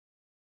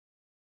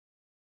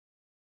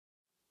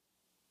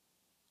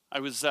I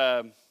was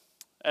at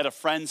a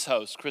friend's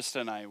house.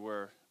 Krista and I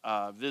were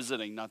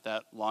visiting not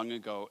that long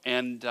ago.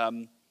 And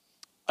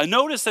I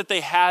noticed that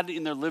they had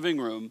in their living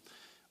room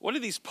one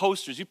of these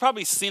posters. You've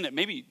probably seen it.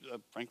 Maybe,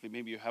 frankly,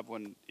 maybe you have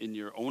one in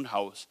your own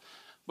house.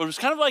 But it was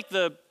kind of like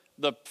the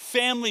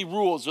family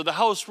rules or the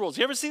house rules.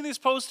 You ever seen these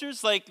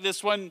posters? Like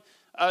this one,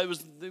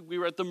 we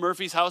were at the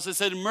Murphy's house. It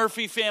said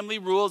Murphy Family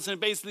Rules. And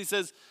it basically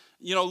says,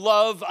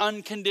 love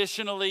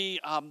unconditionally,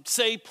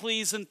 say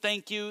please and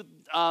thank you.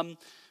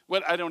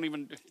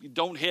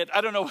 Don't hit.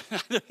 I don't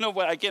know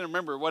what, I can't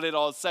remember what it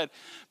all said.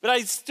 But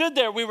I stood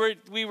there, we were,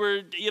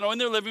 in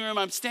their living room.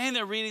 I'm standing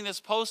there reading this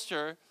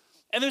poster.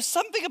 And there's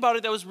something about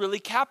it that was really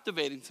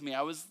captivating to me.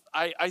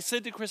 I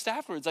said to Krista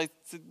afterwards, I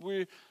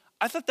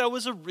thought that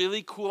was a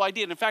really cool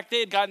idea. And in fact,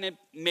 they had gotten it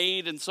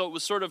made. And so it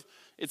was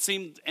it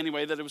seemed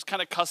anyway that it was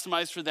kind of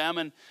customized for them.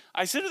 And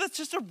I said,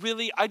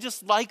 I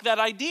just like that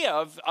idea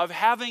of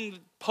having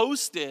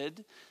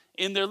posted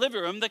in their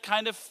living room the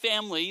kind of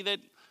family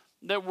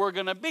that we're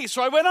going to be.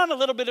 So I went on a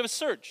little bit of a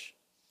search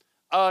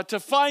to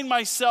find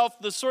myself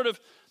the sort of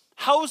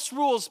house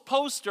rules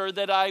poster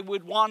that I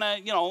would want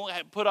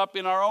to, put up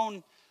in our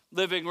own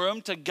living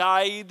room to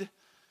guide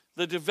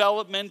the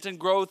development and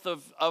growth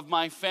of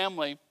my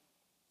family.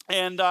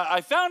 And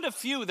I found a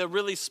few that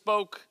really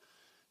spoke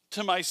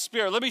to my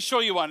spirit. Let me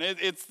show you one.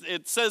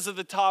 It says at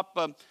the top,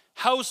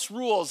 house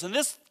rules. And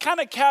this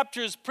kind of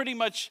captures pretty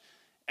much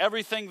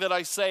everything that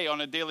I say on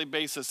a daily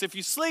basis. If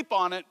you sleep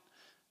on it,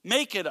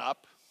 make it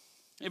up.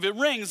 If it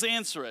rings,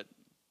 answer it.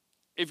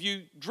 If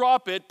you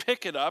drop it,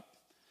 pick it up.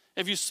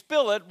 If you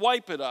spill it,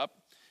 wipe it up.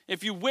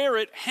 If you wear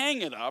it,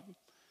 hang it up.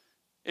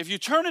 If you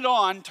turn it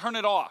on, turn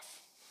it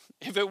off.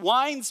 If it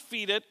whines,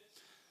 feed it.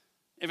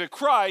 If it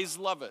cries,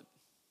 love it.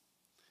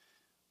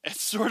 It's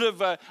sort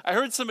of, I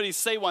heard somebody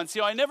say once,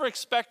 I never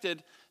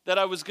expected that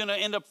I was going to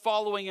end up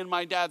following in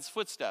my dad's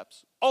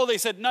footsteps. Oh, they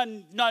said,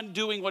 not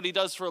doing what he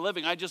does for a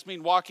living. I just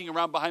mean walking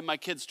around behind my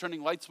kids,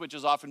 turning light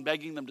switches off and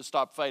begging them to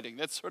stop fighting.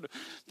 That's sort of,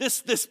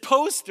 this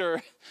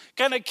poster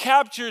kind of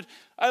captured,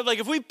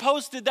 if we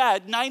posted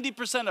that,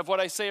 90% of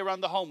what I say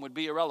around the home would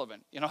be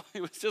irrelevant.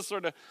 It was just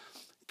sort of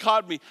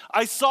caught me.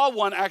 I saw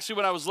one actually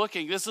when I was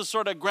looking. This is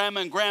sort of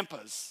grandma and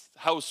grandpa's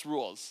house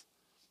rules.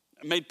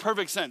 It made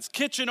perfect sense.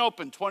 Kitchen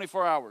open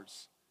 24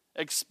 hours.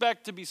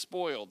 Expect to be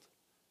spoiled.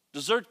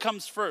 Dessert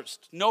comes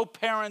first. No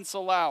parents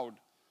allowed.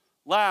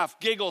 Laugh,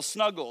 giggle,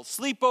 snuggle.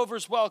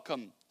 Sleepovers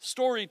welcome.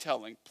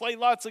 Storytelling. Play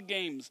lots of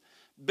games.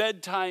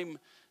 Bedtime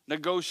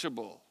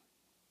negotiable.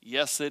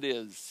 Yes, it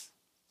is.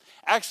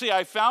 Actually,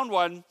 I found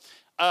one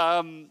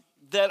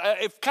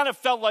it kind of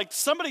felt like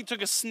somebody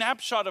took a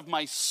snapshot of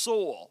my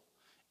soul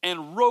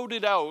and wrote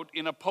it out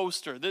in a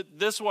poster.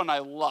 This one I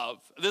love.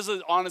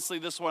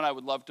 This one I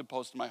would love to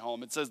post in my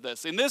home. It says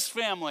this: in this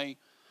family,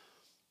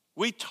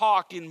 we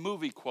talk in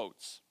movie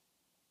quotes.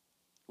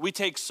 We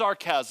take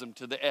sarcasm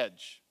to the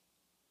edge.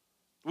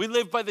 We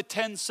live by the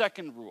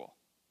 10-second rule.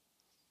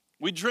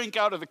 We drink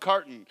out of the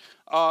carton,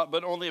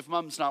 but only if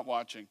mom's not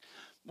watching.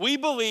 We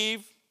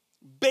believe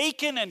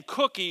bacon and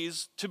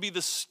cookies to be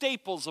the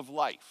staples of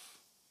life.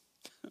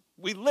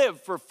 We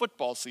live for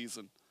football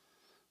season.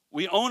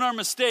 We own our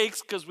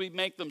mistakes because we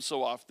make them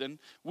so often.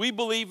 We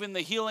believe in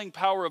the healing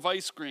power of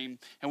ice cream,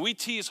 and we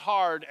tease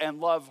hard and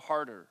love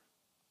harder.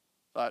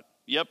 Thought,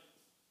 yep,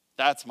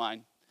 that's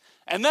mine.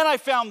 And then I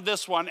found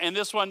this one, and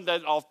this one,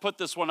 that I'll put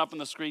this one up on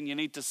the screen. You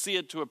need to see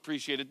it to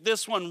appreciate it.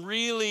 This one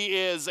really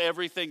is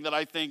everything that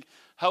I think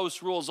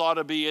house rules ought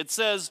to be. It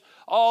says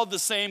all the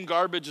same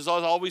garbage as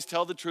always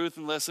tell the truth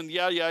and listen.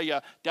 Yeah.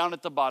 Down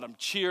at the bottom,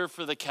 cheer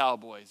for the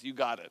Cowboys. You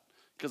got it.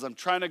 Because I'm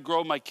trying to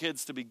grow my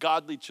kids to be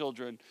godly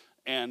children.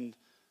 And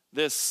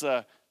this,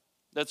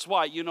 that's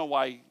why,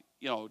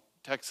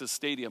 Texas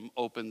Stadium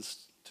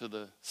opens to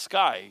the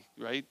sky,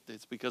 right?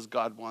 It's because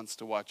God wants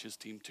to watch his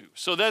team too.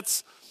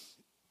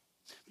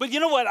 But you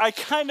know what?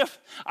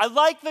 I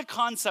like the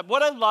concept.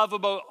 What I love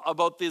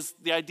about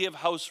the idea of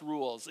house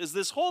rules is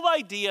this whole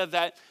idea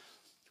that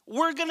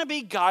we're going to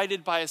be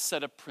guided by a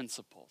set of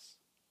principles.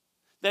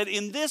 That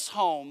in this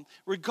home,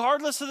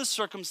 regardless of the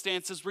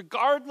circumstances,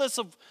 regardless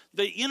of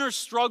the inner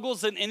struggles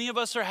that any of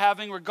us are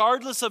having,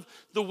 regardless of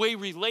the way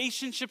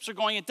relationships are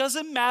going, it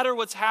doesn't matter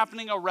what's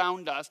happening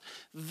around us.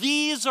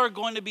 These are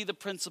going to be the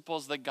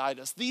principles that guide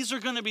us. These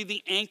are going to be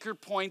the anchor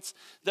points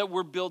that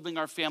we're building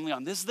our family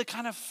on. This is the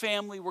kind of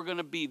family we're going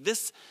to be.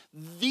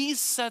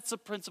 These sets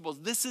of principles,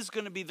 this is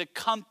going to be the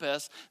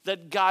compass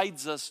that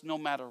guides us no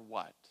matter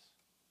what.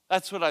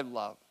 That's what I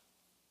love.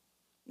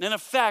 In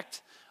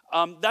effect,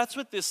 that's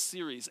what this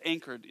series,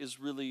 Anchored, is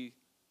really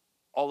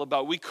all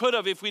about. We could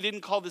have, if we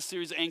didn't call this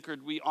series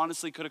Anchored, we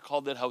honestly could have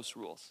called it House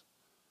Rules.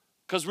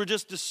 Because we're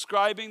just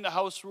describing the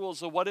house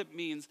rules of what it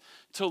means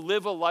to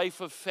live a life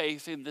of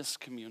faith in this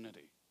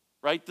community,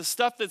 right? The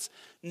stuff that's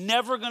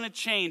never going to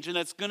change and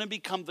that's going to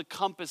become the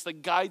compass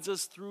that guides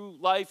us through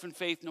life and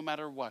faith no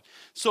matter what.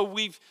 So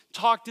we've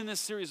talked in this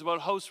series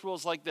about house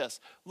rules like this.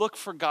 Look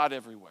for God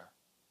everywhere,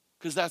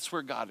 because that's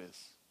where God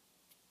is.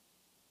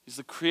 He's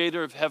the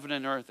creator of heaven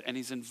and earth, and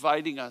he's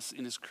inviting us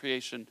in his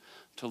creation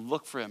to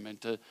look for him and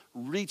to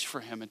reach for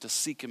him and to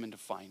seek him and to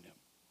find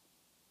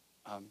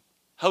him.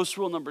 House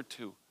rule number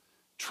 2,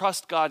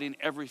 trust God in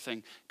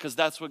everything, because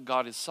that's what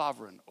God is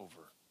sovereign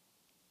over.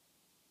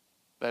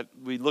 That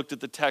we looked at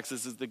the text,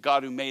 this is the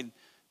God who made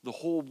the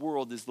whole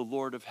world, is the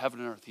Lord of heaven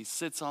and earth. He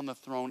sits on the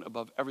throne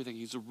above everything.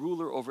 He's a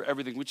ruler over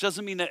everything, which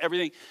doesn't mean that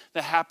everything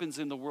that happens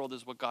in the world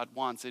is what God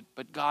wants it,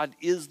 but God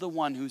is the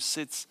one who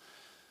sits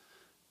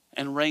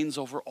and reigns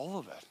over all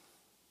of it.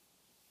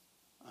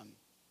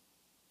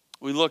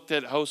 We looked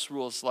at house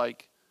rules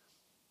like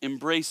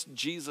embrace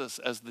Jesus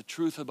as the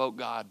truth about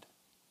God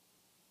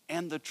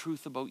and the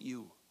truth about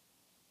you.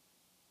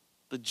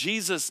 That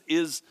Jesus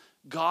is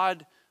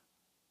God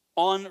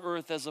on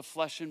earth as a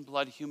flesh and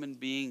blood human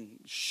being,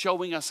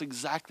 showing us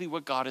exactly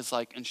what God is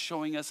like and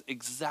showing us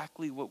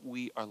exactly what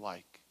we are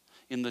like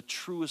in the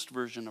truest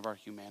version of our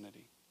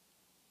humanity.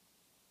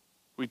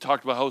 We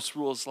talked about house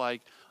rules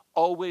like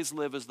always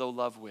live as though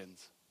love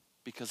wins,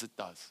 because it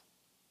does.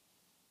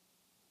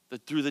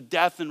 That through the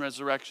death and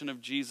resurrection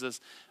of Jesus,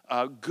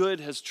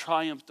 good has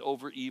triumphed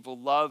over evil.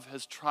 Love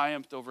has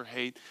triumphed over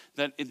hate.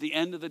 That at the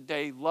end of the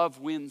day, love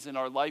wins in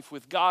our life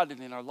with God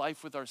and in our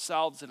life with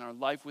ourselves, in our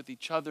life with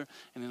each other,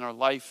 and in our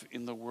life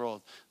in the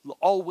world.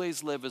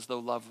 Always live as though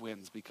love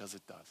wins, because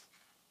it does.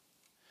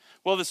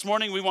 Well, this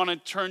morning we want to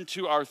turn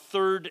to our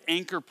third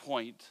anchor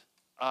point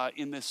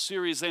in this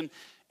series.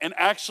 And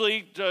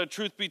actually,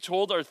 truth be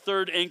told, our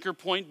third anchor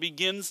point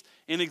begins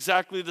in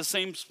exactly the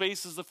same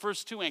space as the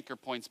first 2 anchor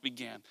points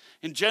began.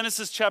 In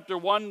Genesis chapter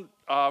 1,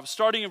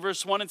 starting in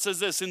verse 1, it says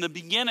this: in the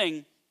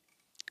beginning,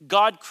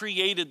 God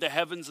created the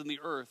heavens and the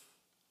earth.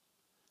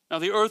 Now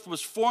the earth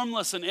was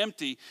formless and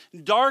empty.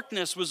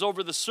 Darkness was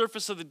over the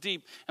surface of the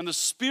deep, and the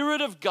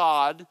Spirit of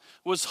God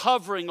was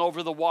hovering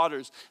over the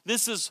waters.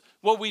 This is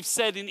what we've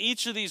said in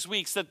each of these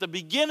weeks, that the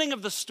beginning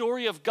of the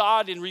story of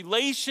God in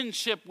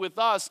relationship with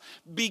us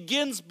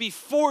begins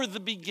before the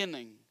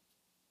beginning.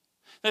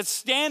 That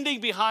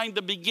standing behind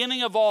the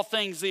beginning of all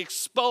things, the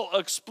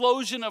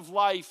explosion of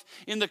life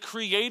in the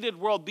created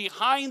world,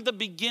 behind the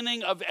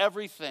beginning of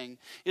everything,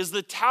 is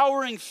the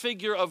towering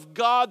figure of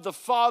God the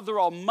Father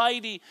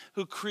Almighty,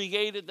 who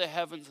created the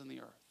heavens and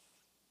the earth.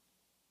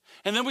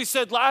 And then we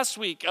said last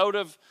week, out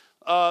of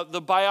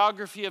the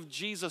biography of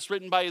Jesus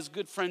written by his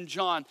good friend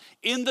John,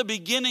 in the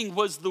beginning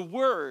was the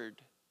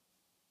Word,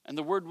 and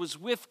the Word was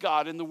with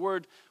God, and the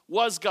Word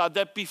was God.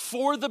 That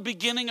before the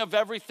beginning of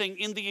everything,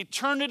 in the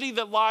eternity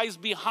that lies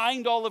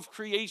behind all of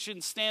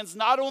creation, stands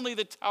not only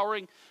the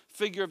towering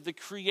figure of the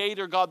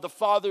Creator, God the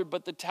Father,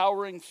 but the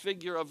towering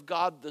figure of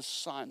God the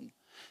Son,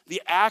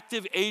 the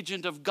active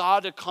agent of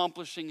God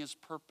accomplishing his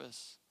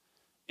purpose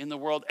in the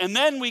world. And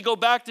then we go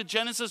back to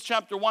Genesis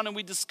chapter 1 and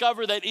we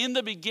discover that in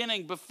the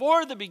beginning,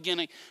 before the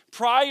beginning,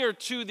 prior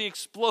to the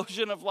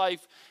explosion of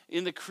life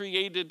in the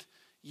created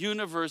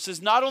universe, is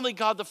not only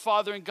God the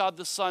Father and God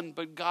the Son,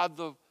 but God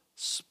the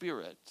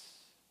Spirit.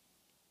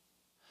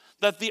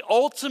 That the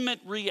ultimate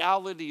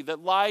reality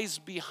that lies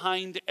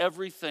behind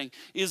everything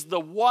is the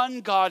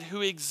one God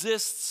who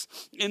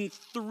exists in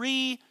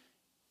 3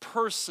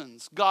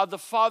 persons, God the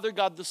Father,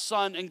 God the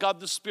Son, and God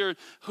the Spirit,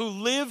 who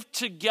live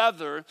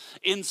together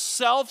in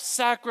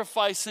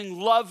self-sacrificing,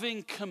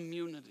 loving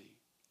community.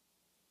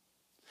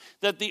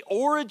 That the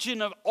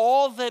origin of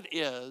all that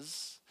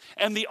is,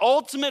 and the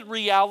ultimate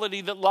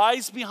reality that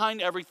lies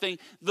behind everything,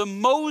 the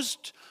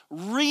most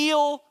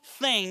real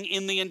thing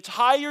in the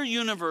entire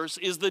universe,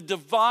 is the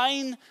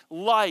divine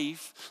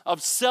life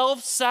of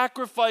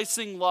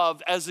self-sacrificing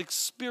love as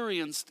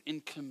experienced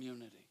in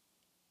community.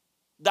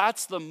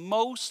 That's the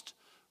most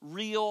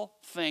real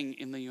thing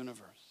in the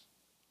universe.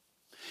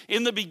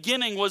 In the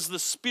beginning was the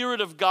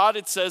Spirit of God,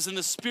 it says, and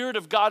the Spirit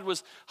of God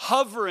was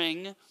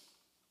hovering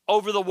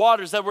over the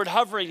waters. That word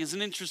hovering is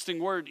an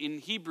interesting word in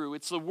Hebrew.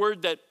 It's the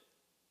word that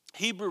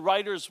Hebrew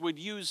writers would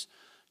use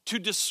to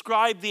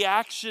describe the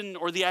action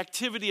or the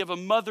activity of a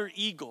mother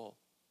eagle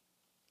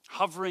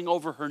hovering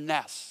over her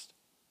nest,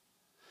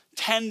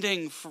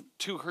 tending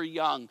to her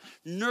young,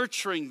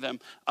 nurturing them,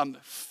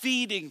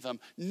 feeding them,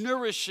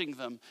 nourishing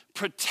them,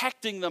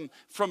 protecting them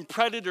from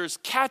predators,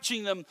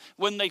 catching them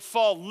when they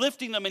fall,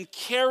 lifting them and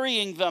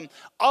carrying them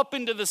up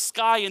into the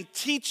sky and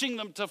teaching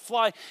them to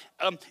fly,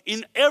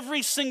 in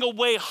every single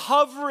way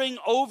hovering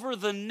over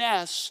the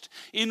nest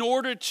in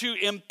order to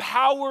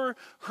empower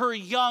her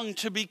young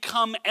to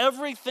become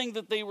everything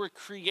that they were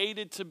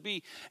created to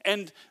be.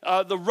 And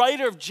the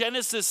writer of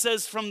Genesis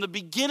says, from the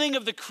beginning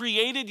of the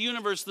created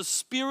universe, the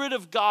Spirit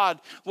of God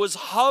was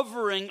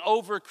hovering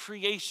over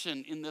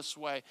creation in this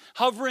way,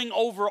 hovering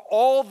over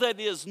all that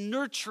is,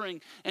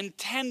 nurturing and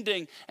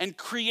tending and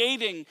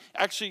creating.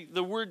 Actually,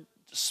 the word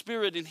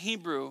spirit in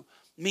Hebrew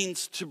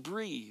means to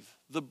breathe,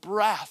 the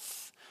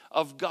breath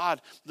of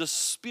God. The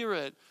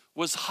Spirit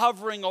was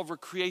hovering over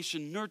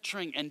creation,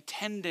 nurturing and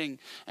tending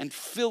and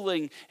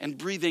filling and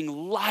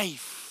breathing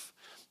life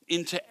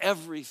into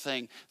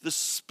everything. The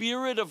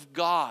Spirit of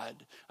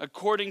God,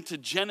 according to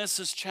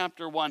Genesis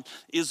chapter 1,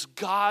 is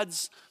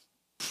God's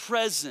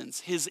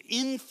presence, his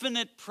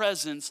infinite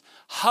presence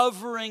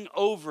hovering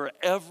over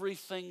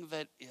everything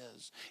that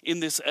is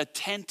in this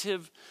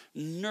attentive,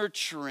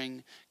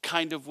 nurturing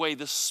kind of way.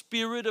 The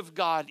Spirit of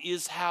God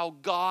is how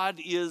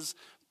God is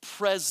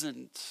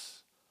present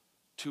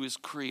to his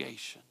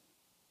creation.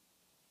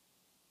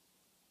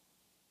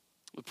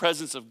 The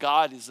presence of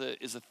God is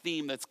a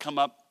theme that's come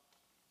up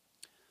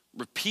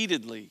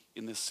repeatedly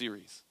in this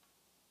series.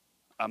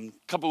 A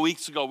couple of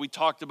weeks ago, we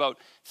talked about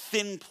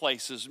thin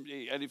places.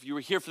 And if you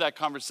were here for that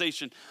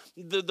conversation,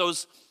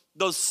 those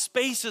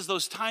spaces,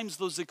 those times,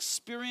 those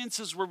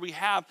experiences where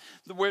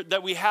where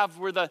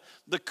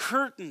the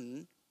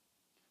curtain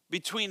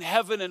between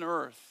heaven and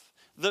earth,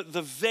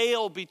 the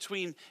veil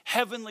between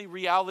heavenly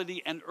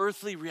reality and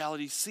earthly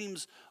reality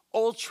seems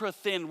ultra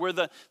thin, where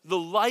the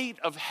light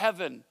of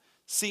heaven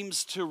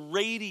seems to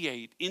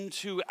radiate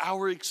into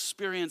our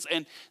experience,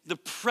 and the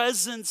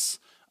presence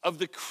of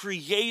the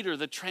Creator,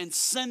 the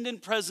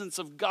transcendent presence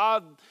of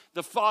God,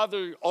 the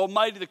Father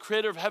Almighty, the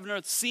Creator of heaven and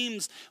earth,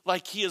 seems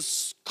like he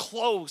is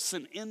close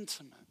and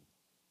intimate.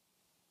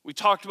 We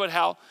talked about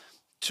how,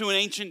 to an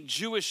ancient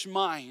Jewish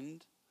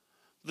mind,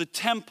 the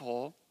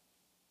temple,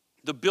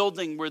 the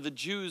building where the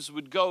Jews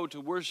would go to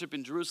worship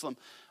in Jerusalem,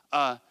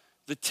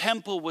 the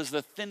temple was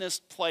the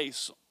thinnest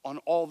place on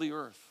all the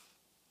earth.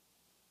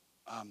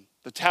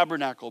 The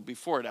tabernacle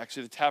before it,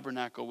 actually the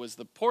tabernacle was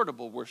the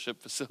portable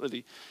worship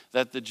facility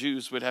that the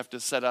Jews would have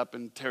to set up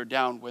and tear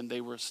down when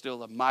they were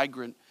still a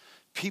migrant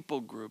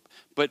people group.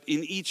 But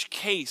in each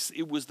case,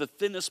 it was the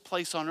thinnest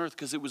place on earth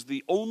because it was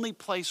the only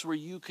place where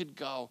you could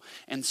go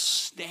and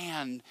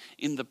stand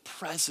in the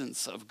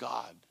presence of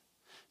God.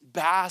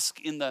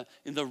 Bask in the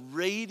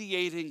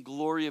radiating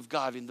glory of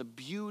God, in the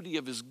beauty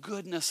of his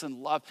goodness and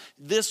love.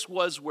 This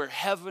was where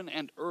heaven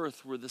and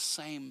earth were the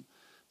same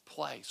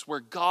place,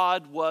 where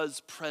God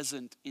was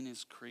present in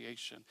his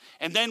creation.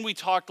 And then we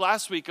talked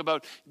last week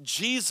about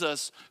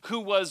Jesus, who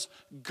was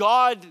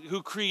God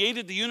who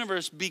created the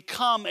universe,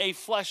 become a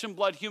flesh and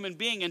blood human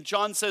being. And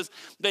John says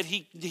that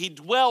he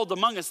dwelled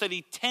among us, that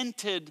he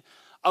tented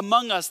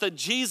among us, that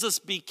Jesus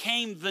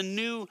became the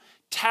new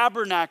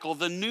tabernacle,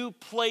 the new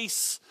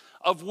place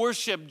of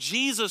worship.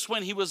 Jesus,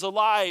 when he was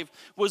alive,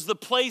 was the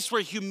place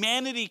where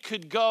humanity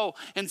could go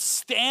and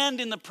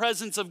stand in the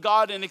presence of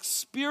God and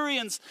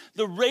experience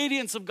the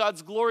radiance of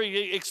God's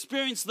glory,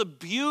 experience the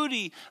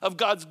beauty of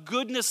God's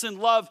goodness and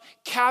love,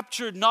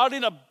 captured not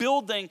in a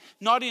building,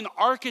 not in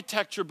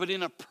architecture, but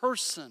in a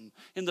person,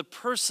 in the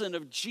person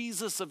of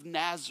Jesus of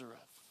Nazareth.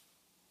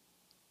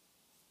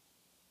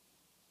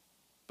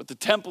 But the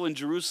temple in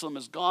Jerusalem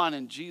is gone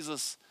and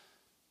Jesus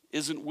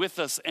isn't with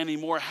us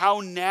anymore. How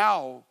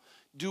now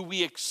do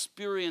we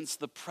experience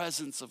the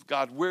presence of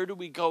God? Where do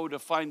we go to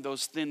find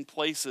those thin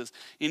places?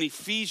 In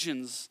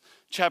Ephesians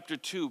chapter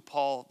 2,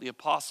 Paul the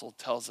apostle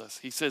tells us,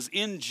 he says,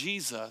 in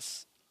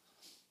Jesus,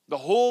 the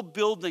whole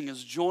building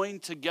is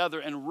joined together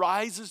and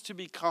rises to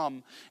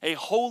become a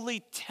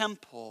holy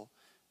temple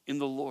in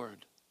the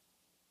Lord.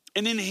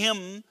 And in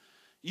him,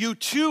 you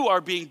too are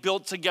being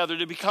built together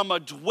to become a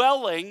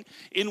dwelling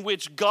in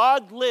which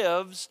God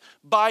lives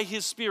by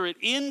his Spirit.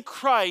 In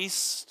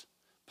Christ,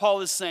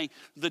 Paul is saying,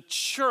 the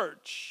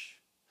church,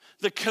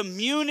 the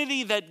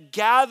community that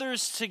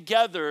gathers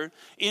together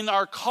in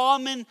our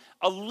common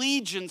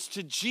allegiance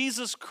to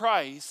Jesus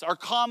Christ, our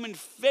common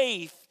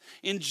faith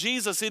in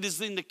Jesus, it is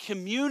in the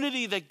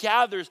community that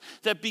gathers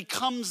that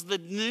becomes the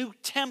new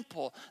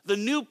temple, the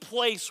new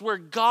place where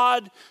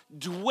God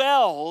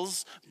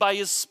dwells by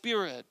his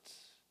Spirit.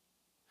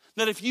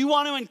 That if you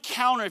want to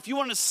encounter, if you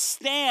want to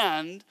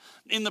stand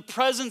in the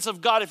presence of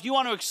God, if you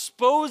want to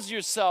expose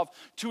yourself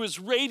to his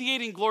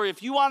radiating glory,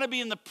 if you want to be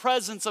in the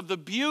presence of the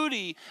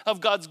beauty of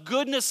God's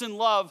goodness and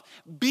love,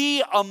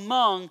 be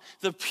among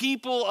the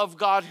people of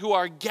God who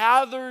are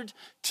gathered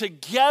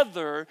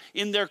together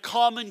in their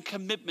common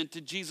commitment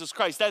to Jesus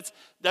Christ.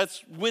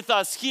 That's with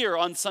us here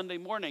on Sunday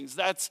mornings.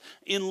 That's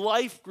in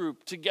life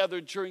group together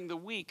during the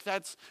week.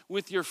 That's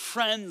with your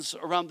friends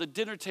around the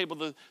dinner table.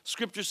 The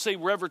scriptures say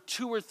wherever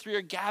 2 or 3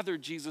 are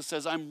gathered, Jesus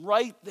says, I'm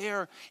right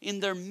there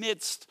in their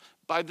midst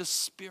by the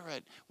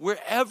Spirit.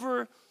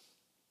 Wherever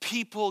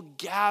people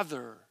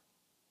gather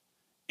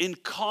in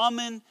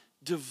common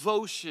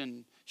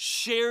devotion,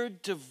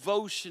 shared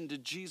devotion to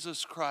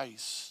Jesus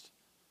Christ,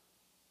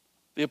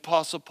 the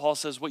Apostle Paul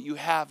says what you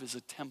have is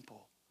a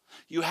temple.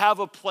 You have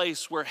a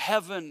place where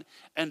heaven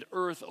and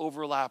earth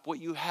overlap.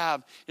 What you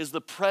have is the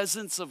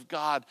presence of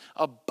God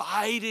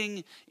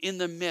abiding in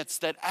the midst.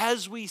 That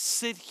as we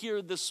sit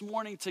here this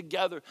morning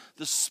together,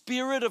 the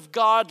Spirit of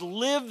God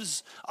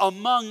lives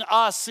among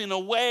us in a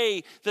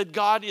way that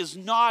God is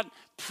not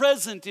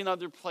present in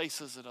other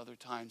places at other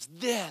times.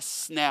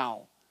 This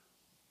now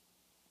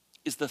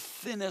is the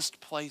thinnest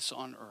place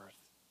on earth.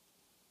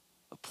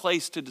 A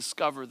place to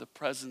discover the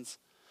presence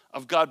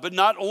of God, but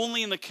not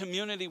only in the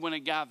community when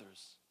it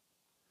gathers.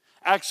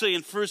 Actually,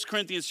 in 1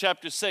 Corinthians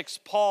chapter 6,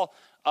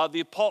 the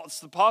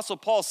Apostle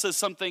Paul says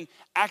something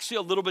actually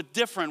a little bit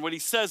different. What he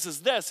says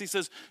is this. He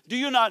says, do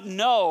you not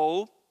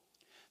know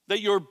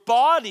that your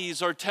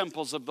bodies are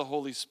temples of the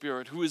Holy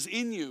Spirit who is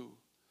in you,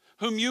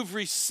 whom you've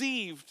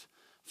received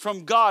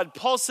from God.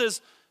 Paul says,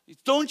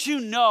 don't you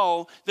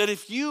know that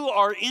if you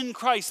are in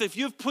Christ, if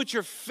you've put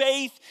your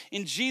faith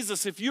in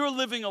Jesus, if you're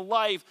living a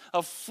life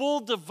of full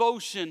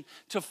devotion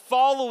to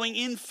following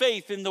in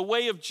faith in the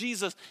way of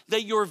Jesus,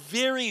 that your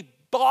very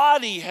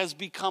body has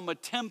become a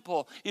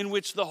temple in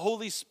which the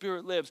Holy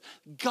Spirit lives.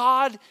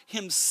 God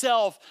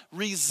himself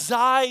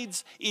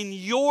resides in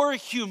your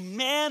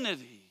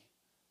humanity.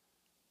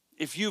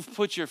 If you've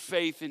put your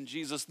faith in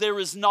Jesus, there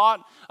is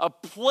not a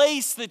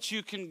place that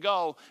you can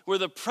go where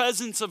the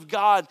presence of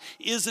God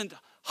isn't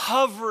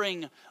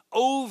hovering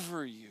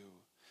over you,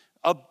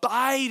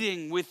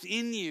 abiding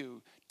within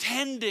you,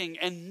 tending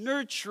and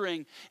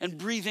nurturing and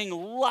breathing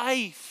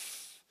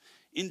life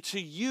into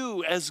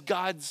you as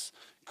God's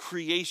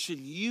creation.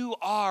 You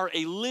are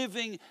a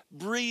living,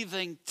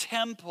 breathing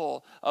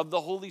temple of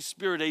the Holy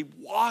Spirit, a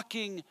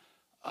walking,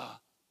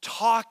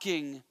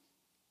 talking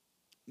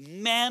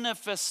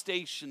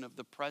manifestation of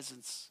the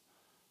presence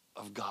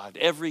of God.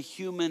 Every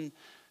human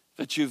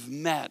that you've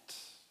met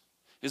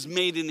is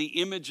made in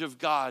the image of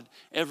God.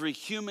 Every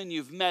human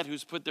you've met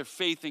who's put their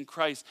faith in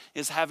Christ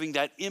is having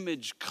that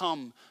image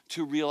come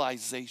to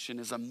realization,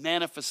 as a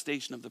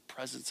manifestation of the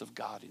presence of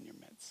God in your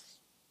midst.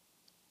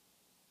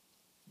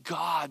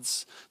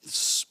 God's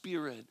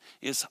Spirit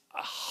is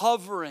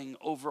hovering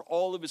over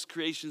all of his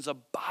creations,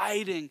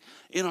 abiding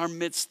in our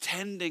midst,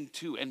 tending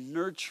to and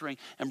nurturing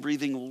and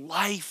breathing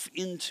life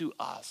into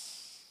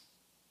us.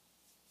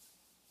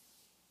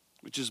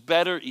 Which is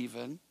better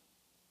even,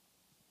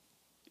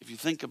 if you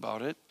think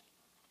about it,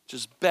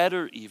 just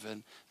better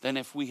even than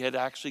if we had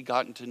actually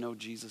gotten to know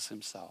Jesus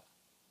himself.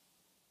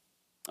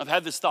 I've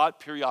had this thought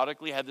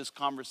periodically, had this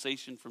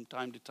conversation from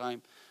time to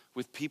time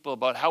with people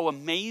about how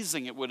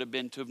amazing it would have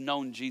been to have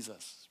known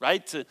Jesus,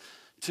 right?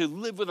 To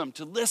live with him,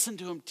 to listen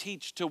to him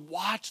teach, to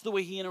watch the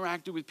way he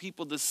interacted with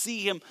people, to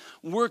see him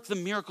work the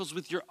miracles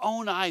with your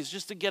own eyes,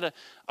 just to get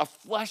a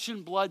flesh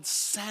and blood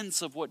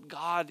sense of what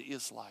God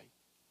is like.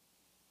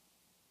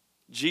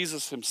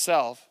 Jesus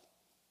himself,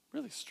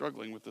 really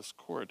struggling with this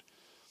chord.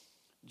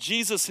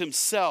 Jesus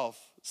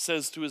himself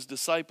says to his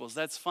disciples,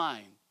 that's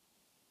fine,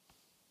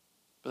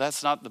 but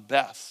that's not the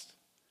best.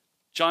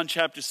 John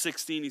chapter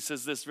 16, he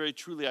says this, very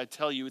truly I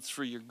tell you, it's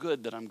for your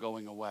good that I'm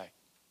going away.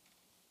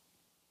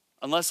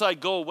 Unless I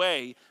go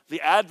away, the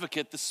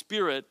advocate, the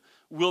Spirit,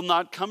 will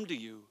not come to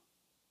you.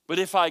 But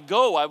if I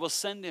go, I will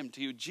send him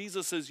to you.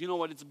 Jesus says, you know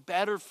what, it's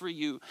better for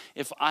you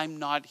if I'm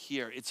not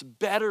here. It's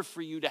better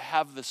for you to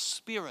have the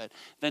Spirit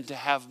than to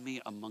have me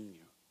among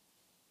you.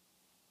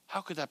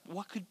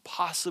 What could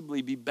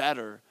possibly be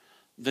better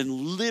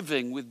than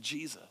living with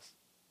Jesus?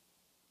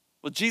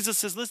 Well, Jesus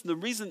says, listen, the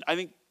reason, I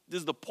think this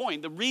is the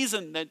point, the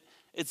reason that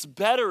it's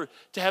better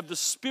to have the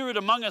Spirit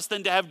among us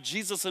than to have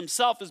Jesus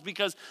himself is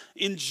because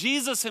in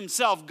Jesus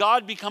himself,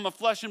 God become a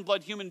flesh and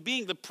blood human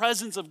being. The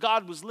presence of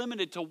God was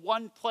limited to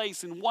one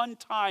place in one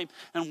time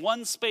and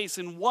one space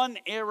in one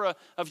era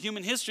of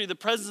human history. The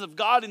presence of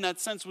God in that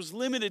sense was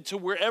limited to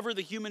wherever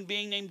the human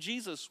being named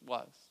Jesus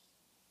was.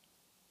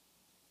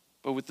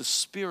 But with the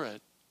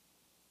Spirit,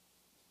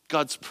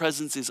 God's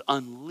presence is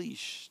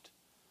unleashed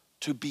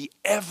to be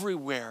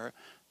everywhere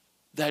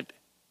that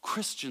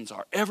Christians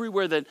are,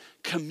 everywhere that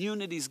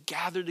communities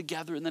gather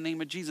together in the name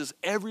of Jesus,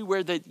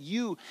 everywhere that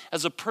you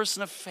as a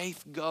person of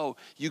faith go,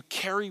 you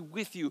carry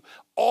with you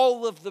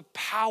all of the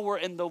power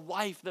and the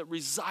life that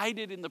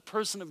resided in the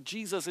person of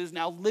Jesus is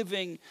now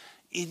living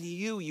in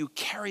you. You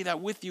carry that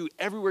with you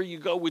everywhere you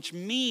go, which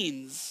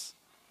means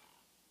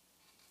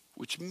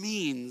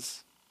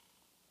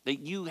that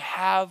you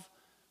have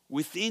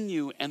within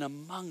you and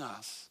among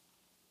us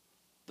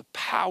the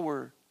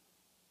power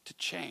to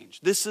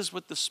change. This is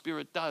what the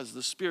Spirit does.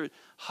 The Spirit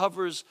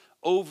hovers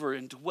over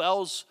and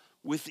dwells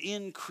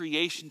within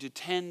creation to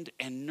tend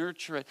and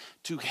nurture it,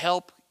 to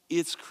help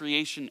its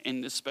creation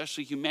and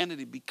especially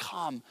humanity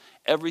become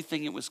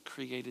everything it was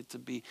created to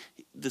be.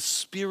 The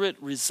Spirit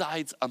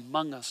resides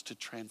among us to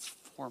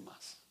transform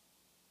us.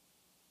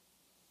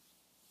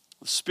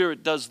 The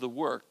Spirit does the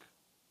work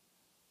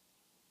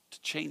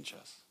to change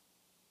us.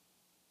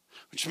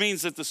 Which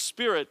means that the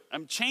Spirit,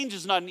 change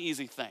is not an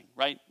easy thing,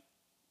 right?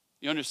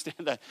 You understand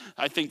that,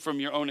 I think,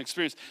 from your own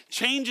experience.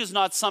 Change is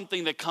not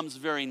something that comes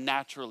very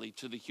naturally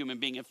to the human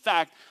being. In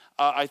fact,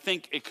 I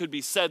think it could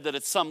be said that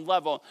at some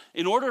level,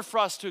 in order for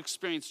us to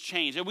experience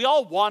change, and we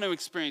all want to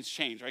experience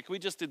change, right? Can we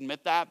just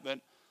admit that?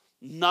 But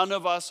none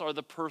of us are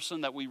the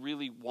person that we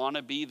really want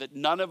to be, that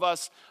none of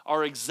us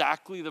are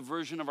exactly the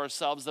version of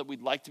ourselves that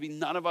we'd like to be.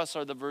 None of us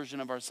are the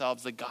version of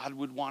ourselves that God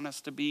would want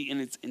us to be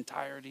in its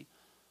entirety.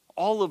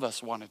 All of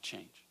us want to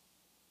change.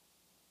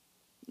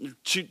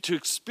 To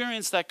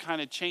experience that kind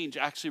of change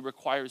actually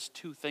requires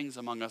two things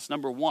among us.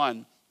 Number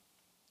one,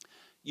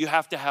 you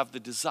have to have the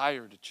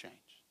desire to change.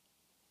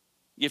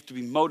 You have to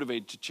be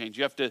motivated to change.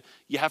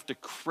 You have to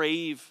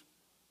crave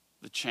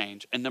the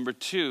change. And number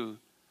two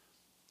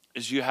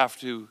is you have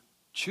to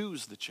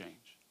choose the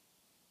change.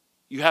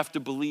 You have to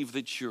believe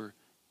that you're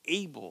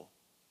able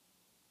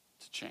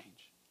to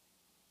change.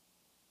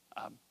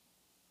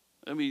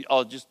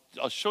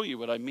 I'll show you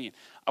what I mean.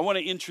 I want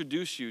to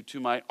introduce you to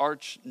my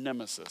arch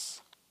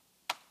nemesis.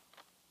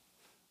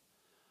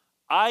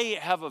 I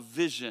have a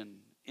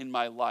vision in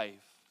my life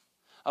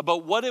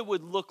about what it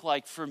would look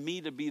like for me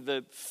to be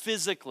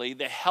physically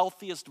the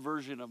healthiest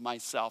version of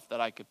myself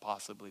that I could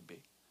possibly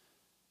be.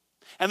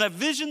 And the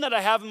vision that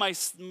I have in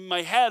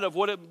my head of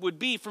what it would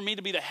be for me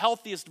to be the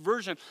healthiest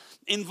version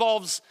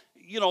involves,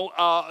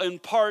 in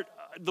part,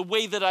 the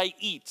way that I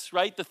eat,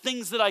 right? The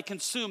things that I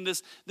consume,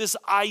 this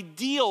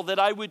ideal that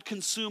I would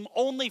consume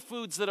only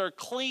foods that are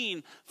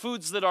clean,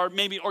 foods that are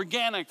maybe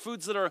organic,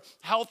 foods that are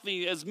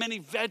healthy, as many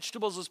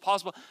vegetables as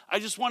possible. I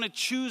just want to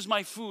choose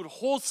my food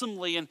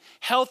wholesomely and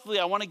healthily.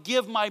 I want to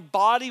give my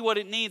body what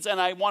it needs, and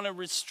I want to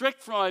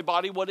restrict from my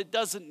body what it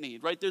doesn't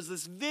need, right? There's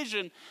this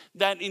vision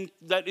that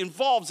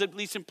involves, at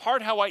least in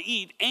part, how I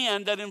eat,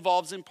 and that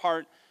involves in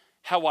part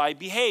how I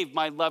behave,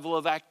 my level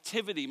of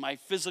activity, my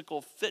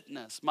physical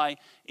fitness, my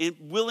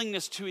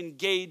willingness to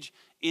engage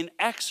in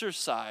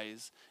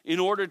exercise in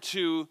order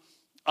to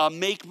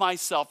make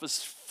myself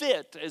as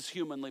fit as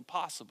humanly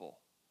possible,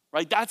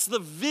 right? That's the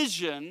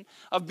vision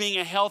of being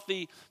a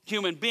healthy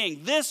human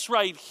being. This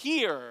right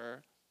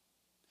here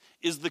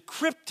is the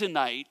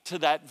kryptonite to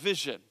that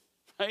vision,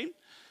 right?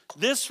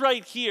 This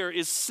right here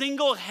is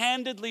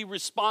single-handedly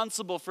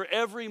responsible for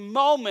every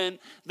moment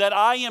that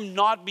I am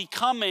not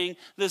becoming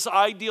this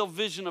ideal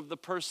vision of the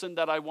person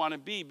that I want to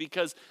be,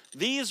 because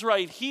these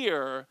right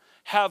here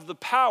have the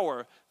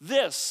power.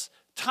 This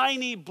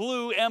tiny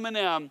blue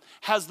M&M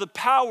has the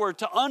power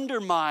to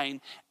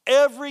undermine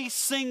every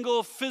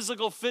single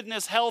physical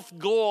fitness health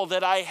goal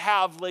that I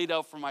have laid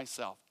out for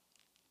myself.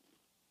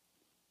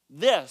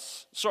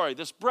 This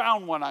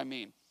brown one,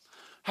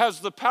 has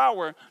the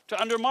power to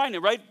undermine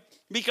it, right?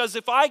 Because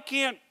if I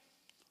can't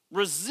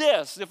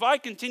resist, if I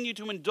continue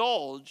to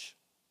indulge,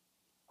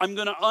 I'm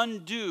going to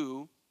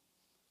undo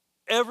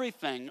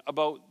everything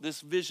about this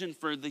vision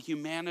for the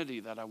humanity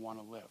that I want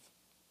to live.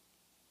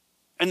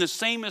 And the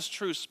same is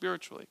true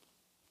spiritually.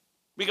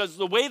 Because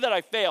the way that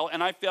I fail,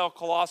 and I fail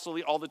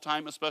colossally all the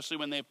time, especially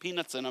when they have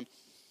peanuts in them,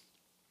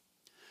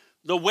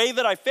 the way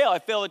that I fail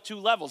at two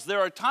levels. There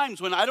are times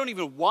when I don't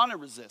even want to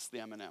resist the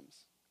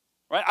M&Ms,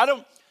 right?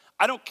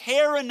 I don't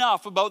care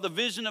enough about the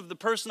vision of the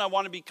person I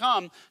want to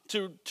become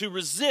to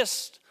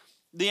resist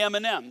the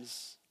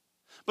M&Ms.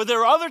 But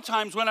there are other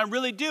times when I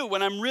really do,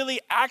 when I'm really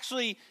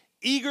actually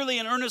eagerly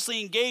and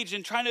earnestly engaged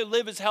in trying to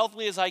live as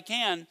healthily as I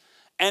can.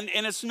 And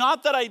it's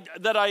not that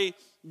I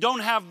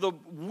don't have the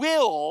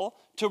will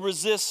to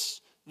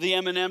resist the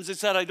M&Ms,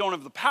 it's that I don't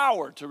have the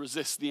power to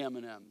resist the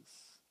M&Ms.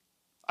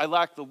 I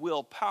lack the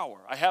willpower.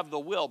 I have the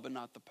will, but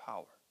not the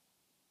power.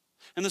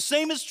 And the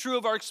same is true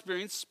of our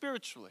experience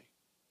spiritually.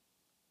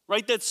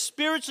 Right? That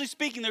spiritually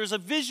speaking, there's a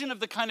vision of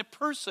the kind of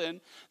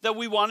person that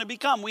we want to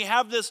become. We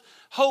have this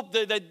hope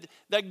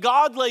that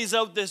God lays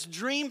out this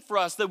dream for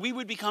us, that we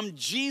would become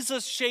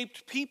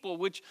Jesus-shaped people,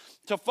 which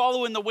to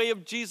follow in the way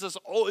of Jesus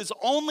is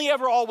only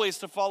ever always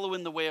to follow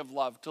in the way of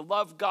love. To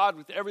love God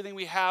with everything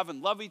we have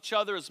and love each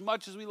other as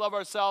much as we love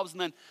ourselves.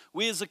 And then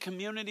we as a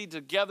community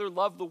together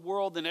love the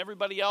world and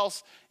everybody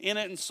else in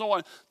it and so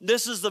on.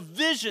 This is the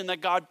vision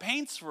that God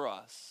paints for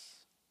us.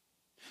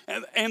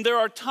 And there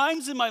are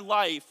times in my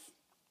life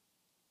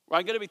where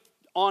I got to be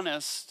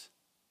honest,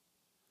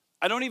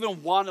 I don't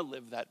even want to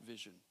live that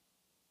vision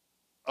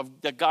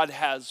that God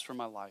has for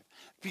my life.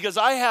 Because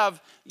I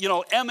have,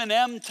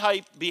 M&M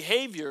type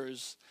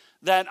behaviors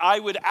that I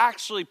would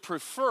actually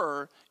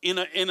prefer in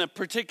a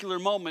particular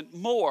moment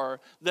more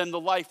than the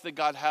life that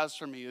God has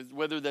for me.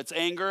 Whether that's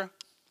anger,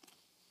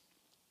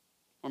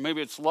 or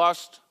maybe it's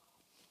lust,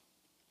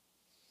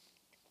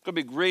 could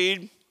be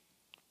greed.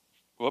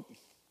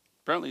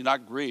 Apparently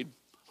not greed.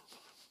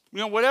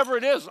 Whatever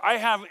it is, I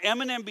have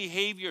M&M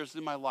behaviors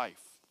in my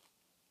life.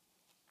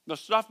 The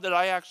stuff that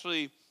I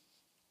actually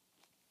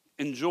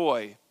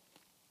enjoy,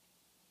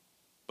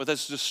 but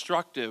that's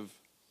destructive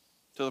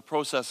to the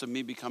process of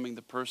me becoming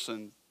the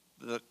person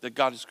that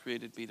God has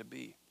created me to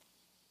be.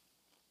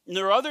 And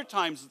there are other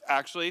times,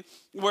 actually,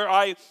 where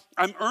I'm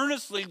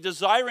earnestly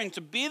desiring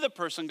to be the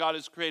person God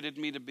has created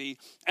me to be.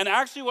 And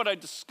actually what I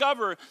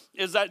discover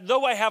is that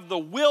though I have the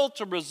will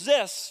to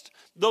resist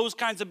those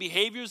kinds of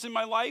behaviors in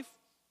my life,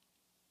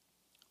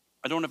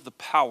 I don't have the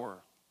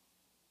power.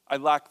 I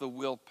lack the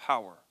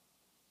willpower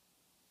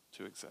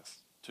to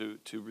exist,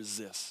 to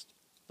resist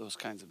those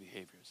kinds of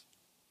behaviors.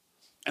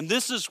 And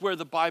this is where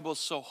the Bible is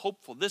so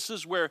hopeful. This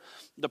is where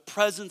the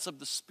presence of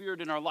the Spirit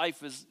in our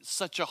life is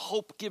such a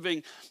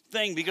hope-giving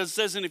thing, because it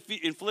says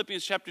in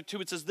Philippians chapter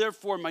 2, it says,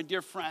 "Therefore, my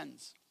dear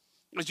friends,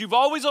 as you've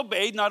always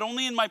obeyed, not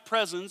only in my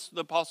presence,"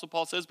 the Apostle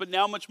Paul says, "but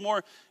now much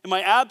more in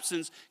my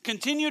absence,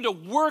 continue to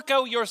work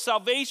out your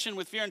salvation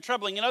with fear and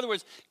trembling." In other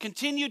words,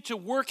 continue to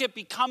work at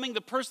becoming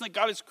the person that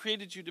God has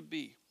created you to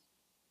be.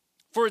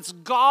 For it's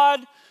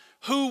God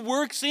who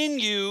works in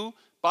you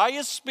by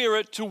his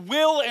Spirit to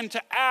will and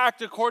to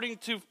act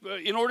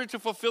in order to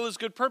fulfill his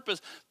good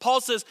purpose. Paul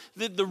says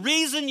that the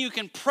reason you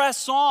can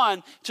press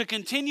on to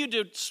continue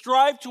to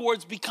strive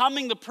towards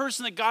becoming the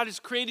person that God has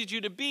created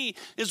you to be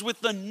is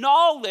with the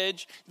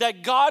knowledge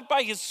that God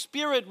by his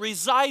Spirit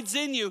resides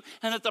in you,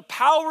 and that the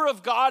power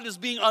of God is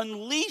being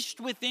unleashed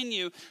within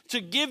you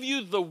to give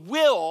you the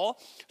will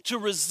to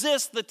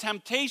resist the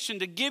temptation,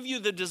 to give you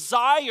the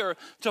desire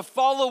to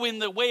follow in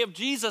the way of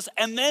Jesus,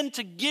 and then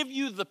to give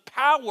you the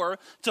power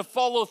to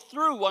follow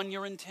through on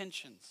your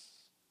intentions.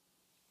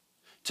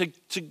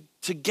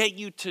 To get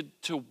you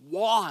to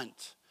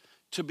want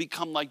to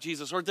become like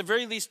Jesus, or at the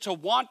very least to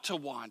want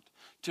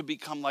to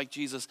become like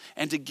Jesus,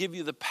 and to give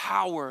you the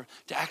power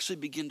to actually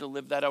begin to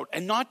live that out.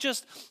 And not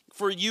just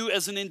for you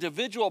as an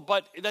individual,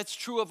 but that's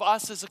true of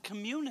us as a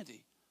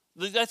community.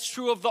 That's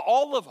true of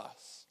all of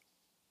us.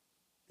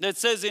 That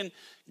says in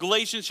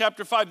Galatians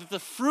chapter 5 that the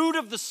fruit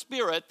of the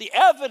Spirit, the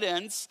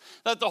evidence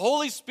that the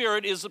Holy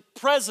Spirit is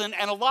present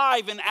and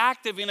alive and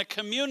active in a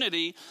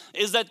community,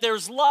 is that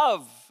there's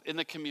love in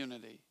the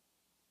community.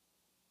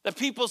 That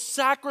people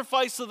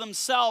sacrifice of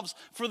themselves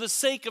for the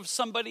sake of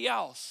somebody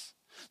else.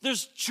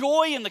 There's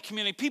joy in the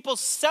community. People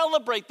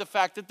celebrate the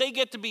fact that they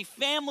get to be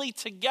family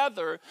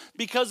together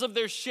because of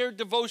their shared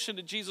devotion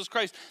to Jesus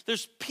Christ.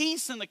 There's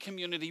peace in the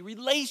community.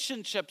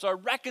 Relationships are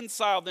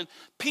reconciled and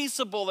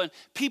peaceable, and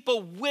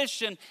people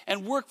wish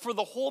and work for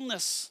the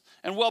wholeness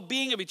and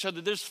well-being of each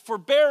other. There's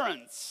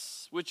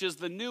forbearance, which is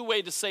the new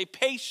way to say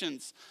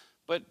patience.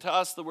 But to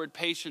us, the word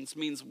patience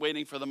means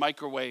waiting for the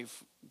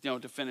microwave,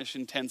 to finish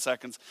in 10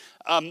 seconds,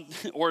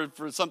 or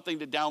for something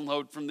to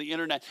download from the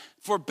internet.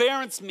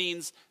 Forbearance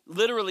means,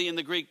 literally in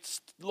the Greek,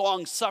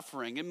 long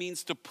suffering. It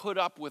means to put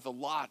up with a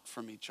lot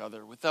from each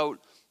other without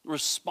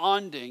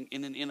responding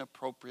in an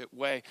inappropriate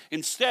way.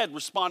 Instead,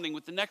 responding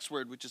with the next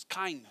word, which is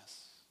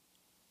kindness.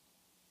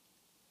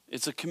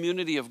 It's a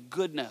community of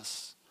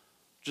goodness,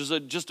 which is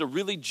just a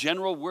really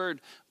general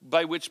word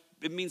by which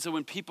it means that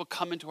when people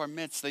come into our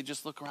midst, they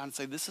just look around and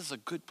say, this is a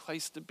good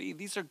place to be.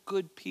 These are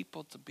good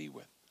people to be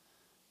with.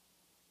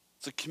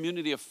 It's a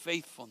community of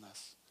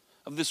faithfulness,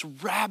 of this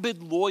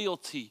rabid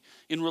loyalty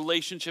in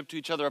relationship to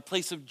each other, a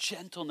place of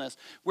gentleness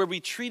where we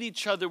treat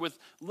each other with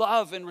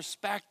love and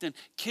respect and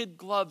kid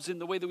gloves in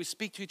the way that we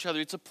speak to each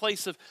other. It's a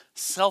place of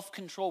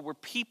self-control where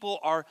people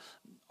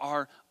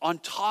are on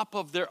top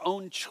of their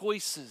own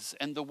choices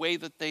and the way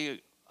that they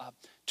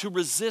to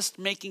resist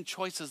making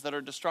choices that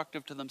are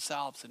destructive to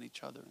themselves and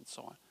each other and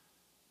so on.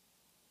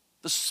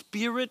 The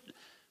Spirit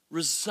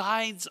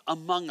resides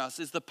among us,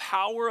 is the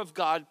power of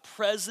God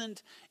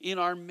present in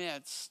our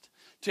midst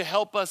to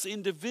help us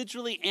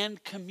individually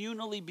and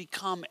communally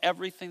become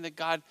everything that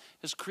God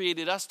has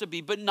created us to be,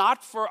 but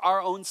not for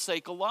our own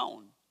sake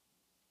alone.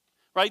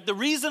 Right? The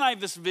reason I have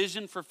this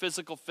vision for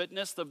physical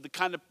fitness, of the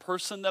kind of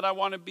person that I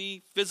want to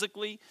be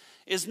physically,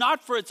 is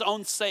not for its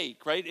own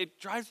sake, right? It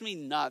drives me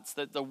nuts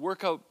that the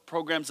workout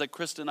programs that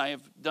Krista and I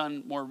have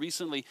done more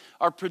recently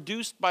are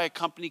produced by a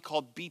company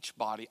called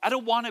Beachbody. I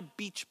don't want a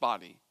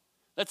Beachbody.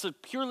 That's a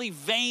purely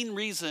vain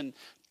reason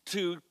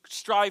to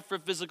strive for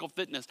physical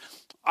fitness.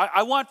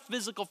 I want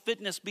physical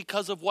fitness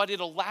because of what it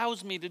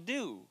allows me to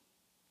do,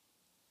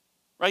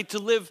 right? To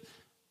live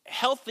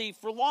healthy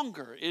for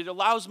longer. It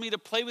allows me to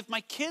play with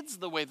my kids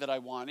the way that I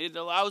want. It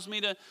allows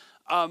me to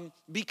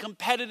be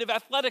competitive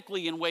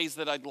athletically in ways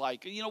that I'd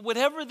like.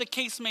 Whatever the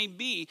case may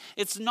be,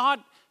 it's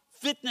not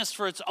fitness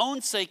for its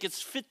own sake.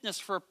 It's fitness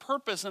for a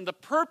purpose. And the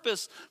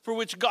purpose for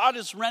which God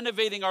is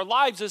renovating our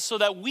lives is so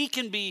that we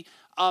can be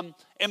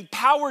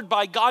empowered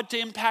by God to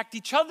impact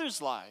each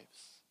other's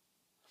lives.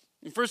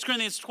 In 1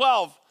 Corinthians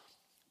 12,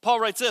 Paul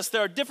writes this: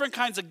 there are different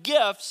kinds of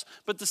gifts,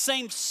 but the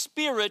same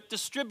Spirit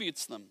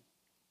distributes them.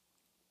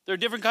 There are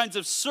different kinds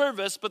of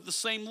service, but the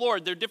same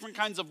Lord. There are different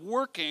kinds of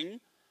working,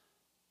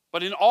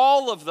 but in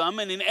all of them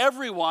and in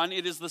everyone,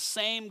 it is the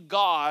same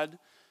God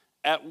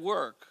at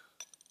work.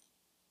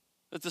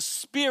 That the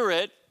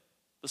Spirit,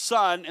 the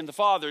Son, and the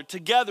Father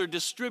together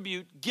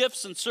distribute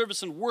gifts and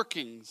service and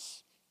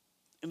workings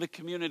in the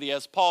community.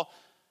 As Paul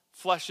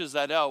fleshes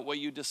that out, what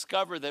you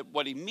discover that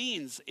what he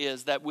means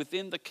is that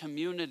within the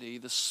community,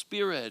 the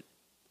Spirit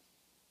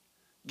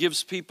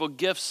gives people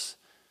gifts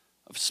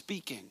of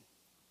speaking.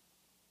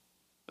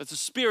 But the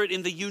Spirit,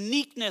 in the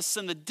uniqueness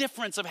and the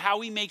difference of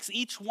how he makes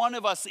each one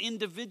of us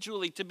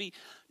individually to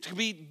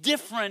be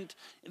different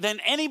than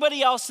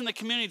anybody else in the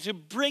community,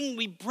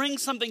 we bring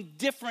something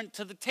different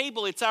to the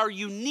table. It's our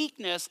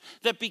uniqueness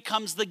that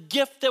becomes the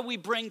gift that we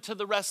bring to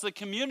the rest of the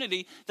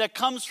community, that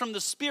comes from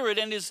the Spirit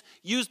and is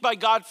used by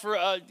God for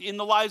in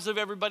the lives of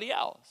everybody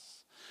else.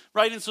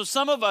 Right? And so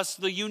some of us,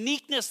 the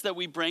uniqueness that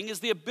we bring is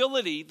the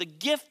ability, the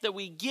gift that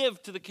we give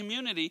to the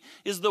community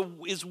is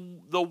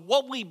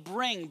what we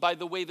bring by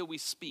the way that we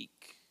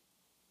speak.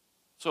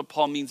 That's what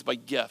Paul means by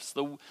gifts,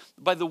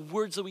 by the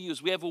words that we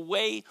use. We have a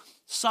way,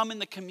 some in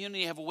the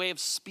community have a way of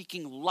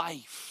speaking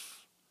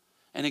life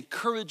and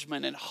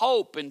encouragement and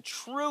hope and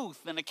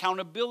truth and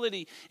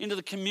accountability into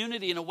the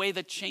community in a way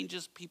that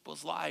changes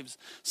people's lives.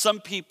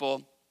 Some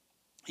people,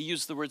 he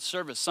used the word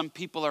service, some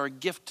people are a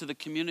gift to the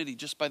community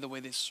just by the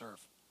way they serve.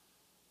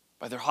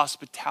 by their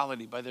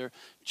hospitality, by their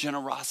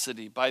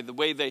generosity, by the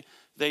way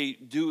they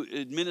do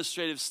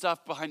administrative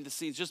stuff behind the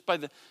scenes, just by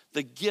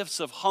the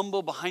gifts of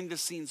humble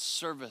behind-the-scenes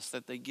service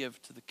that they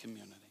give to the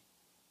community.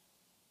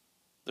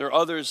 There are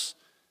others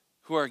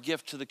who are a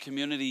gift to the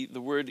community.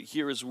 The word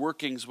here is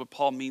workings. What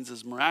Paul means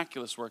is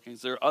miraculous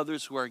workings. There are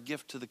others who are a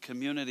gift to the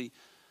community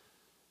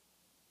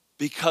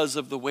because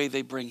of the way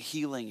they bring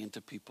healing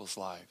into people's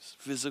lives.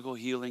 Physical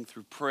healing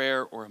through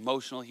prayer, or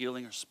emotional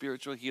healing, or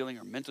spiritual healing,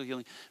 or mental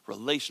healing,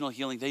 relational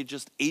healing. They're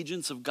just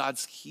agents of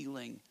God's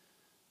healing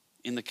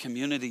in the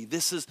community.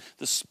 The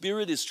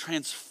Spirit is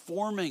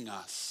transforming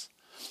us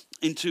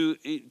to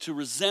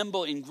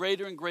resemble in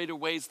greater and greater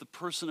ways the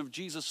person of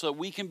Jesus, so that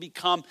we can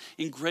become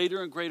in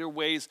greater and greater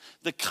ways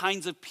the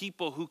kinds of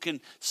people who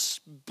can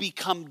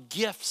become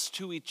gifts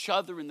to each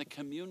other in the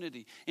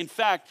community. In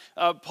fact,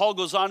 Paul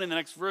goes on in the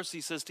next verse,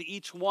 he says, to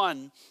each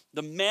one,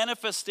 the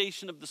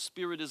manifestation of the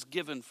Spirit is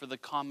given for the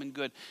common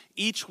good.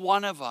 Each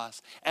one of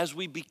us, as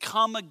we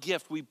become a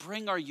gift, we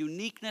bring our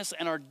uniqueness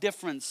and our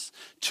difference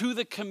to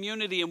the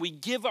community, and we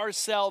give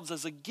ourselves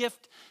as a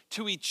gift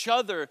to each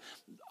other.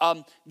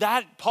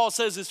 That, Paul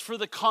says, is for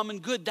the common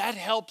good. That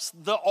helps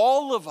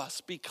all of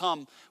us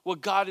become what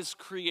God has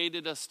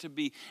created us to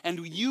be.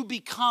 And you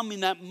become in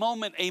that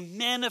moment a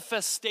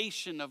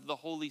manifestation of the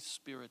Holy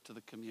Spirit to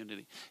the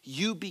community.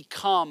 You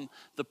become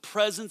the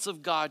presence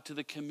of God to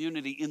the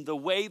community in the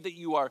way that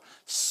you are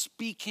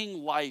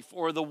speaking life,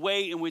 or the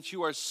way in which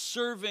you are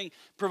serving,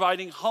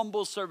 providing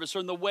humble service, or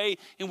in the way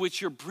in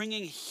which you're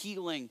bringing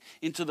healing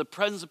into the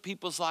presence of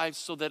people's lives,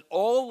 so that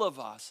all of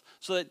us,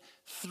 so that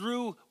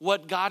through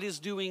what God is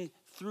doing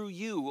through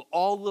you,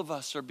 all of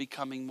us are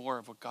becoming more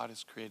of what God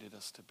has created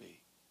us to be.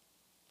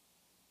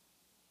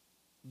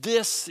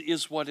 This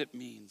is what it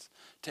means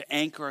to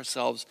anchor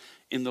ourselves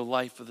in the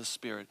life of the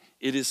Spirit.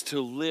 It is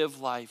to live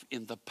life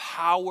in the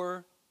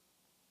power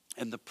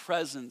and the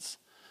presence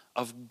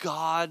of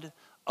God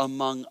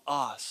among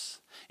us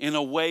in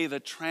a way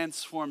that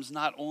transforms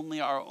not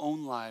only our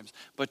own lives,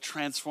 but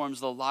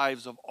transforms the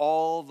lives of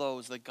all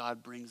those that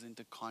God brings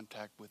into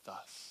contact with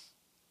us.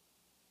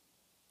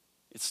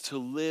 It's to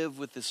live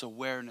with this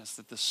awareness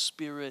that the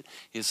Spirit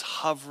is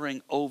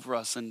hovering over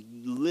us and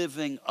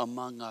living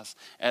among us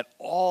at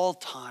all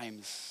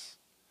times,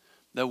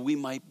 that we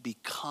might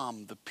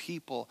become the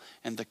people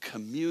and the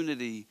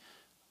community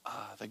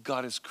that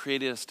God has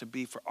created us to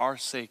be for our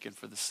sake and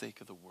for the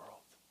sake of the world.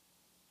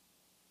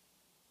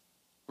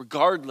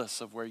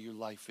 Regardless of where your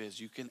life is,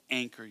 you can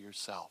anchor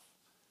yourself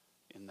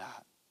in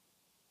that.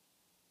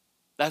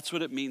 That's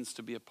what it means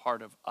to be a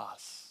part of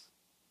us,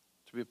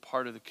 to be a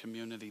part of the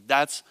community.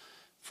 That's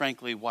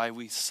frankly why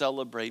we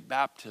celebrate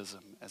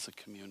baptism as a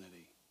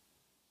community.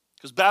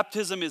 Because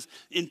baptism is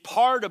in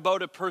part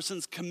about a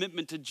person's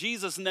commitment to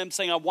Jesus and them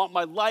saying, I want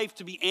my life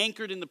to be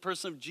anchored in the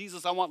person of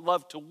Jesus. I want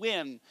love to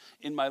win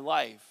in my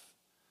life.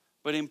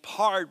 But in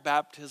part,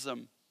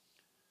 baptism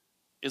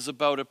is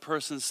about a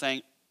person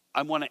saying,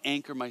 I want to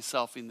anchor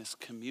myself in this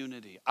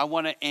community. I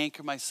want to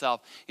anchor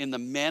myself in the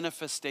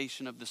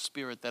manifestation of the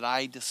Spirit that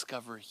I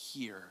discover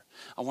here.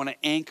 I want to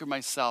anchor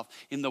myself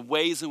in the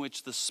ways in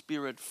which the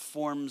Spirit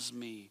forms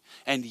me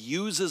and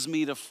uses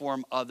me to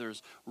form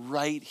others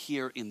right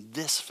here in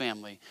this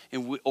family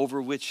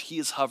over which He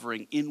is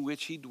hovering, in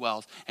which He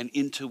dwells, and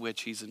into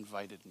which He's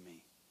invited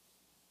me.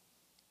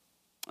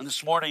 And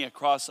this morning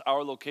across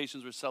our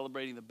locations, we're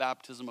celebrating the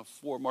baptism of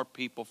 4 more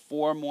people,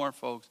 4 more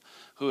folks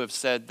who have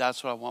said,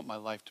 that's what I want my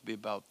life to be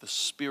about. The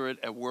Spirit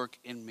at work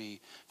in me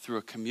through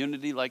a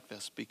community like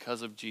this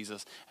because of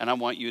Jesus. And I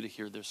want you to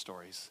hear their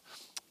stories.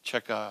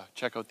 Check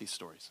out these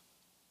stories.